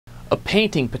A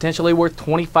painting potentially worth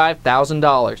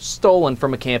 $25,000 stolen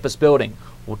from a campus building.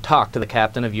 We'll talk to the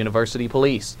captain of University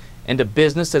Police. And a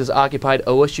business that has occupied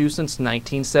OSU since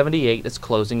 1978 is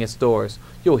closing its doors.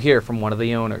 You'll hear from one of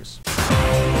the owners.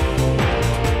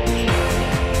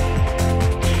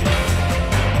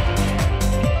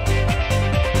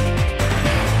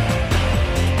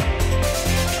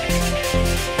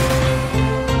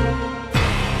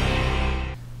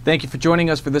 Thank you for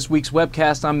joining us for this week's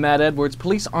webcast. I'm Matt Edwards.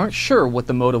 Police aren't sure what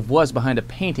the motive was behind a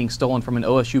painting stolen from an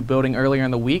OSU building earlier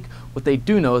in the week. What they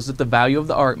do know is that the value of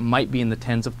the art might be in the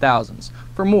tens of thousands.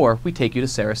 For more, we take you to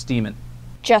Sarah Steeman.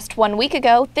 Just 1 week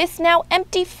ago, this now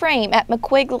empty frame at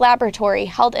McQuigg Laboratory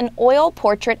held an oil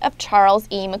portrait of Charles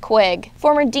E. McQuigg,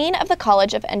 former dean of the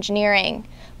College of Engineering.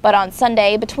 But on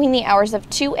Sunday, between the hours of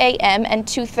 2 a.m. and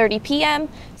 2:30 p.m.,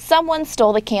 someone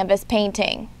stole the canvas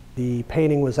painting. The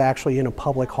painting was actually in a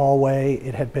public hallway.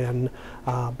 It had been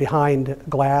behind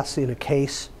glass in a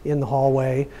case in the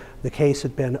hallway. The case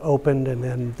had been opened, and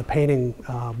then the painting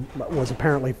was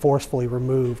apparently forcefully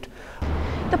removed.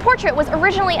 The portrait was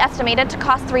originally estimated to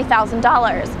cost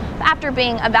 $3,000. After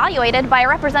being evaluated by a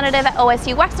representative at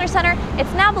OSU Wexner Center,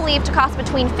 it's now believed to cost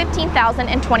between $15,000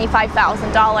 and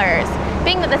 $25,000.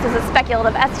 Being that this is a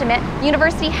speculative estimate, the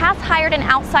university has hired an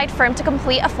outside firm to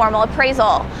complete a formal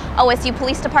appraisal. OSU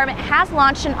Police Department has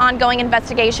launched an ongoing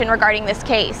investigation regarding this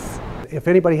case. If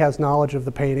anybody has knowledge of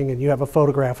the painting and you have a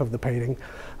photograph of the painting,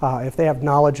 if they have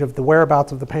knowledge of the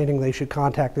whereabouts of the painting, they should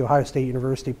contact the Ohio State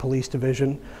University Police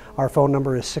Division. Our phone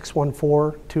number is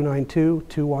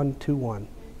 614-292-2121.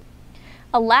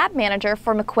 A lab manager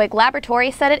for McQuigg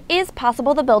Laboratory said it is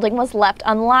possible the building was left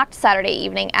unlocked Saturday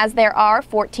evening, as there are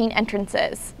 14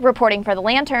 entrances. Reporting for the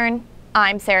Lantern,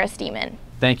 I'm Sarah Steeman.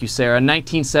 Thank you, Sarah. In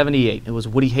 1978, it was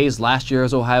Woody Hayes' last year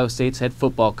as Ohio State's head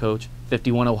football coach.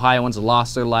 51 Ohioans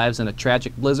lost their lives in a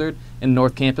tragic blizzard, and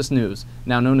North Campus News,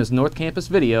 now known as North Campus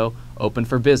Video, opened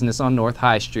for business on North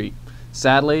High Street.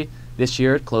 Sadly, this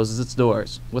year it closes its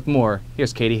doors. With more,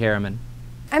 here's Katie Harriman.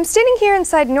 I'm standing here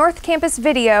inside North Campus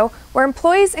Video, where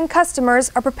employees and customers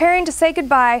are preparing to say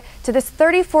goodbye to this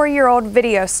 34-year-old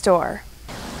video store.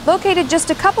 Located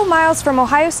just a couple miles from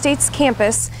Ohio State's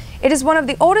campus, it is one of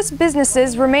the oldest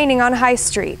businesses remaining on High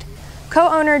Street.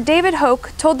 Co-owner David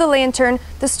Hoke told the Lantern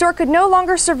the store could no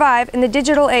longer survive in the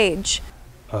digital age.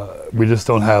 We just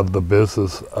don't have the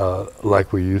business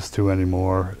like we used to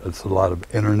anymore. It's a lot of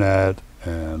internet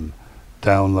and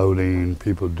downloading.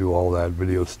 People do all that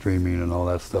video streaming and all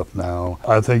that stuff now.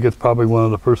 I think it's probably one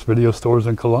of the first video stores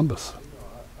in Columbus.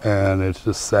 And it's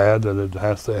just sad that it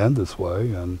has to end this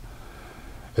way. And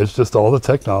it's just all the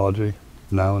technology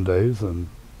nowadays, and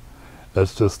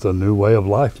that's just a new way of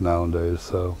life nowadays.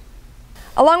 So.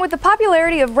 Along with the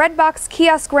popularity of Redbox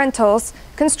kiosk rentals,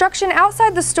 construction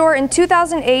outside the store in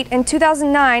 2008 and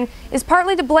 2009 is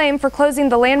partly to blame for closing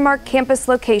the landmark campus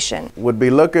location. Would be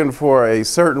looking for a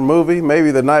certain movie,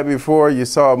 maybe the night before you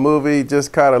saw a movie,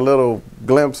 just caught a little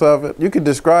glimpse of it. You could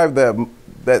describe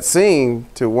that scene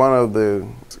to one of the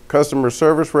customer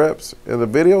service reps in the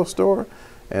video store,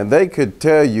 and they could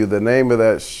tell you the name of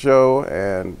that show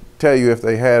and tell you if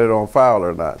they had it on file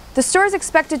or not. The store is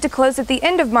expected to close at the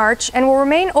end of March and will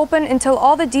remain open until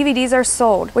all the DVDs are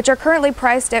sold, which are currently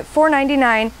priced at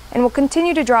 $4.99 and will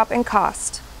continue to drop in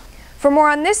cost. For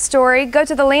more on this story, go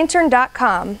to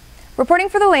thelantern.com. Reporting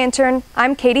for the Lantern,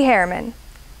 I'm Katie Harriman.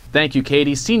 Thank you,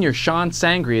 Katie. Senior Sean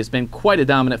Sangri has been quite a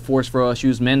dominant force for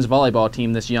OSU's men's volleyball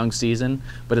team this young season,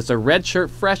 but it's a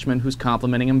redshirt freshman who's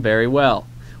complimenting him very well.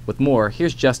 With more,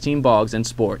 here's Justine Boggs in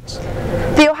sports.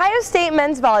 The Ohio State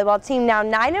men's volleyball team, now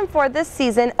 9-4 this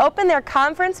season, opened their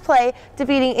conference play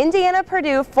defeating Indiana,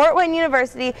 Purdue, Fort Wayne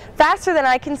University faster than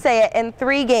I can say it in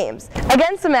 3 games.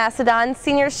 Against the Mastodons,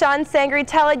 senior Sean Sangri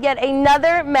tallied yet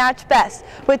another match best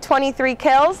with 23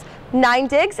 kills, 9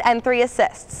 digs, and 3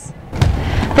 assists.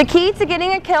 The key to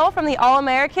getting a kill from the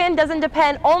All-American doesn't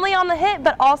depend only on the hit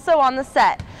but also on the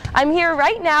set. I'm here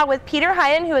right now with Peter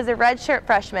Hyen, who is a redshirt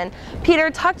freshman.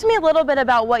 Peter, talk to me a little bit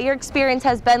about what your experience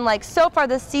has been like so far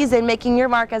this season, making your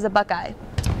mark as a Buckeye.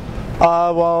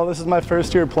 Well, this is my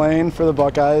first year playing for the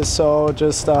Buckeyes, so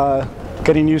just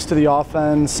getting used to the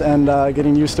offense and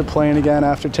getting used to playing again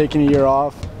after taking a year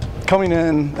off. Coming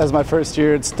in as my first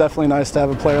year, it's definitely nice to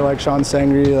have a player like Sean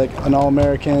Sangri, like an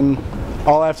All-American.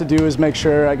 All I have to do is make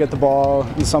sure I get the ball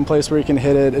in some place where he can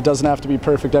hit it. It doesn't have to be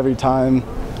perfect every time.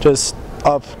 Just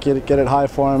up, get it high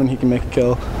for him, and he can make a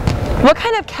kill. What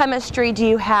kind of chemistry do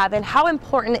you have, and how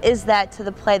important is that to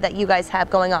the play that you guys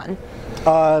have going on?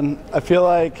 I feel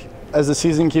like as the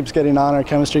season keeps getting on, our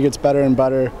chemistry gets better and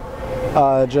better.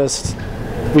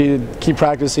 We keep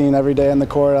practicing every day on the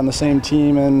court on the same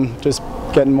team and just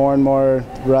getting more and more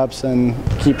reps and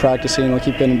keep practicing. We'll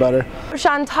keep getting better.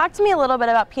 Sean, talk to me a little bit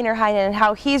about Peter Heinen and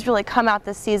how he's really come out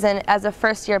this season as a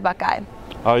first-year Buckeye.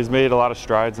 He's made a lot of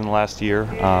strides in the last year.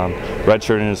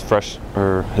 Redshirting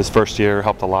his first year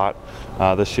helped a lot.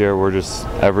 This year we're just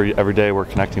every day we're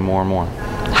connecting more and more.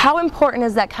 How important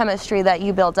is that chemistry that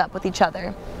you build up with each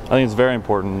other? I think it's very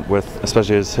important, with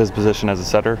especially his position as a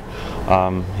setter.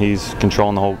 He's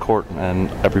controlling the whole court,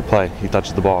 and every play he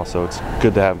touches the ball, so it's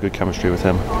good to have good chemistry with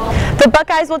him. The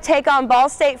Buckeyes will take on Ball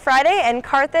State Friday and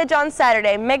Carthage on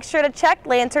Saturday. Make sure to check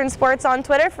Lantern Sports on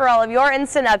Twitter for all of your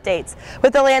instant updates.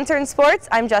 With the Lantern Sports,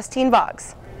 I'm Justine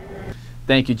Boggs.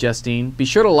 Thank you, Justine. Be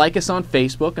sure to like us on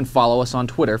Facebook and follow us on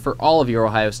Twitter for all of your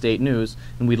Ohio State news,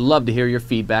 and we'd love to hear your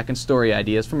feedback and story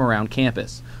ideas from around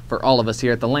campus. For all of us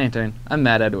here at the Lantern, I'm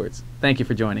Matt Edwards. Thank you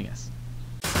for joining us.